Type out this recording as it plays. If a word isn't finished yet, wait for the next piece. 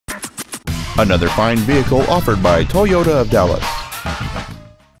Another fine vehicle offered by Toyota of Dallas.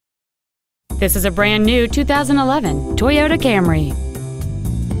 This is a brand new 2011 Toyota Camry.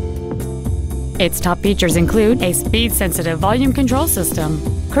 Its top features include a speed-sensitive volume control system,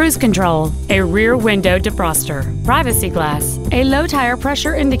 cruise control, a rear window defroster, privacy glass, a low tire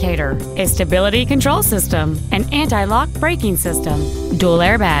pressure indicator, a stability control system, an anti-lock braking system, dual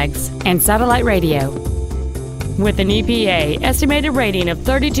airbags, and satellite radio. With an EPA estimated rating of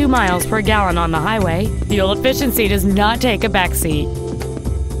 32 miles per gallon on the highway, fuel efficiency does not take a backseat.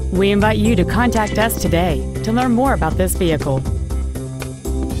 We invite you to contact us today to learn more about this vehicle.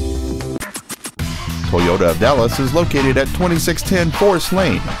 Toyota of Dallas is located at 2610 Forest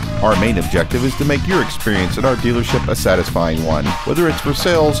Lane. Our main objective is to make your experience at our dealership a satisfying one, whether it's for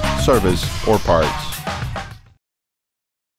sales, service, or parts.